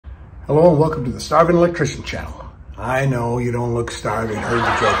Hello and welcome to the Starving Electrician channel. I know you don't look starving, heard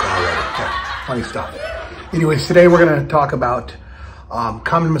the joke already. Yeah, funny stuff. Anyways, today we're going to talk about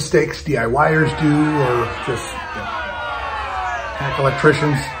common mistakes DIYers do, or just hack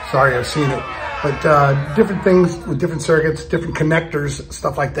electricians. Sorry, I've seen it. But different things with different circuits, different connectors,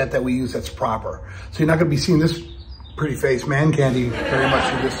 stuff like that that we use that's proper. So you're not going to be seeing this pretty face man candy very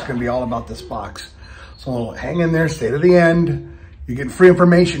much. This is going to be all about this box. So hang in there, stay to the end. You're getting free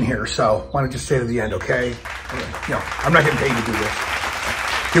information here, so why don't you stay to the end, okay? You know, I'm not getting paid to do this.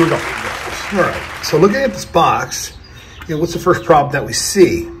 Here we go. All right, so looking at this box, you know, what's the first problem that we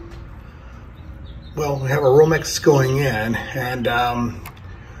see? Well, we have a Romex going in, and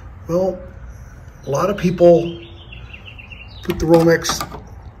well, a lot of people put the Romex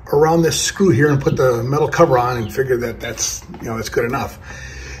around this screw here and put the metal cover on and figure that that's, you know, that's good enough.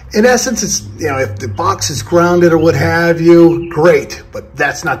 In essence, it's, you know, if the box is grounded or what have you, great, but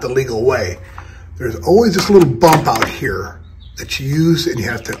that's not the legal way. There's always this little bump out here that you use, and you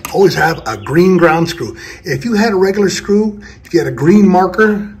have to always have a green ground screw. If you had a regular screw, if you had a green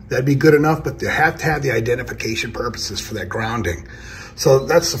marker, that'd be good enough, but you have to have the identification purposes for that grounding. So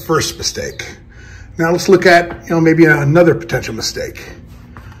that's the first mistake. Now let's look at, you know, maybe another potential mistake.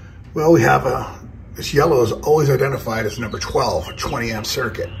 Well, we have this yellow is always identified as number 12, a 20 amp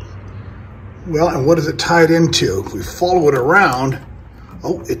circuit. Well, and what is it tied into? If we follow it around,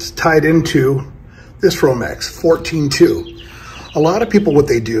 oh, it's tied into this Romex, 14.2. A lot of people, what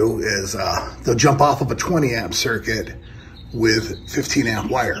they do is they'll jump off of a 20 amp circuit with 15 amp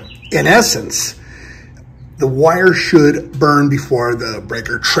wire. In essence, the wire should burn before the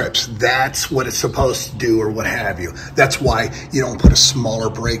breaker trips. That's what it's supposed to do, or what have you. That's why you don't put a smaller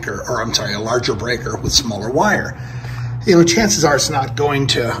breaker, or I'm sorry, a larger breaker with smaller wire. You know, chances are it's not going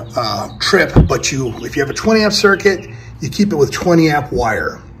to trip, but if you have a 20 amp circuit, you keep it with 20 amp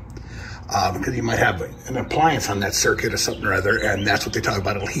wire. Because you might have an appliance on that circuit or something or other, and that's what they talk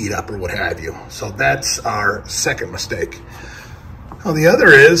about, it'll heat up or what have you. So that's our second mistake. Now the other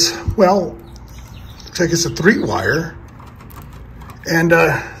is, well, looks like it's a 3-wire, and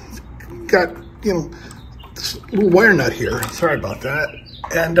got, you know, this little wire nut here. Sorry about that.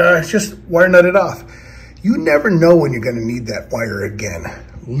 And it's just wire nutted off. You never know when you're going to need that wire again.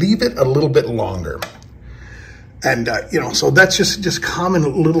 Leave it a little bit longer. And, you know, so that's just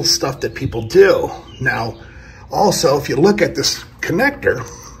common little stuff that people do. Now, also, if you look at this connector,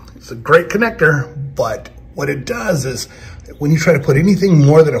 it's a great connector, but what it does is when you try to put anything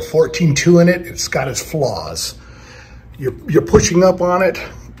more than a 14.2 in it, it's got its flaws. You're pushing up on it,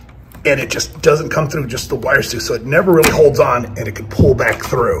 and it just doesn't come through, just the wires do. So it never really holds on, and it can pull back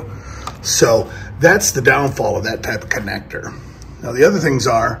through. So that's the downfall of that type of connector. Now the other things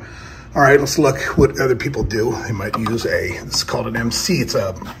are, all right, let's look what other people do. They might use this is called an MC. It's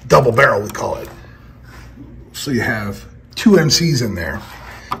a double barrel, we call it. So you have 2 MCs in there,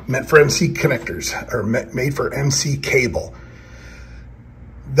 meant for MC connectors, or made for MC cable.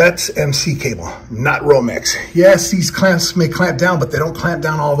 That's MC cable, not Romex. Yes, these clamps may clamp down, but they don't clamp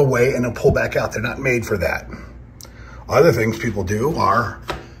down all the way and they'll pull back out. They're not made for that. Other things people do are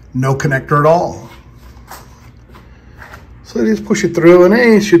no connector at all. So they just push it through and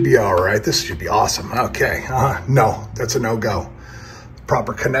hey, it should be all right. This should be awesome. Okay, no, that's a no-go.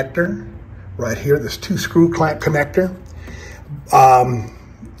 Proper connector right here, this 2-screw clamp connector.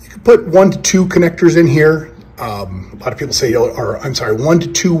 You can put 1 to 2 connectors in here. A lot of people say, or I'm sorry, 1 to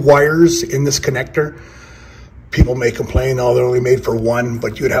 2 wires in this connector. People may complain, oh, they're only made for 1,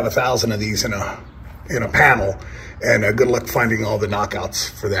 but you'd have 1,000 of these in a panel. And good luck finding all the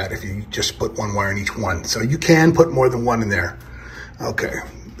knockouts for that if you just put 1 wire in each one. So you can put more than 1 in there. Okay,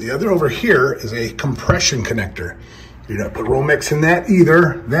 the other over here is a compression connector. You don't put Romex in that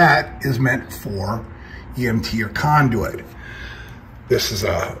either. That is meant for EMT or conduit. This is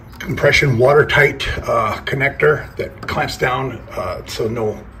a compression watertight connector that clamps down so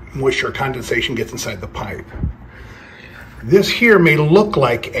no moisture or condensation gets inside the pipe. This here may look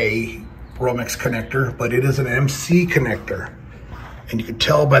like a Romex connector, but it is an MC connector. And you can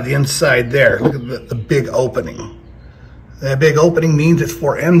tell by the inside there, look at the big opening. That big opening means it's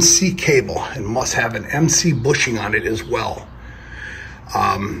for MC cable and must have an MC bushing on it as well.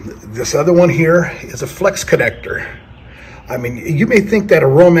 This other one here is a flex connector. I mean, you may think that a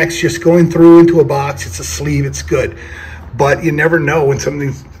Romex just going through into a box, it's a sleeve, it's good. But you never know when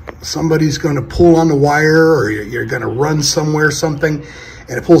somebody's gonna pull on the wire, or you're gonna run somewhere, something,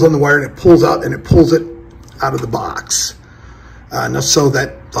 and it pulls on the wire and it pulls out and it pulls it out of the box. So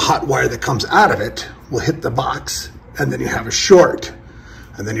that the hot wire that comes out of it will hit the box, and then you have a short,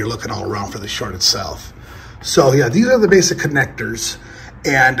 and then you're looking all around for the short itself. So yeah, these are the basic connectors.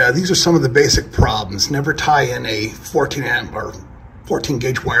 And these are some of the basic problems. Never tie in a 14 amp or 14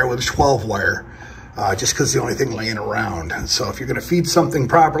 gauge wire with a 12 wire, just because it's the only thing laying around. And so if you're gonna feed something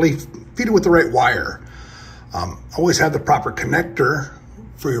properly, feed it with the right wire. Always have the proper connector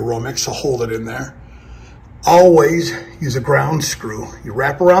for your Romex to hold it in there. Always use a ground screw. You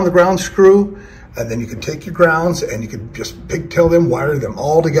wrap around the ground screw, and then you can take your grounds and you can just pigtail them, wire them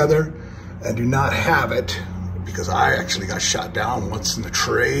all together, and do not have it, because I actually got shot down once in the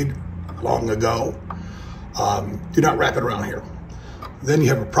trade long ago. Do not wrap it around here. Then you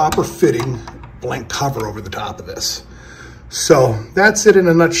have a proper fitting blank cover over the top of this. So that's it in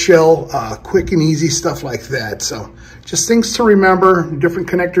a nutshell. Quick and easy stuff like that. So just things to remember, different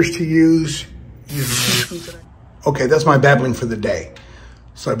connectors to use. Okay, that's my babbling for the day.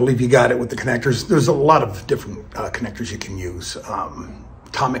 So I believe you got it with the connectors. There's a lot of different connectors you can use.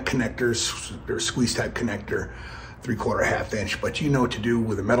 Atomic connectors, there's squeeze type connector, 3/4, 1/2 inch, but you know what to do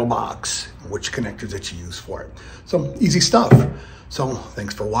with a metal box, which connectors that you use for it. So easy stuff. So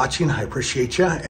thanks for watching. I appreciate you.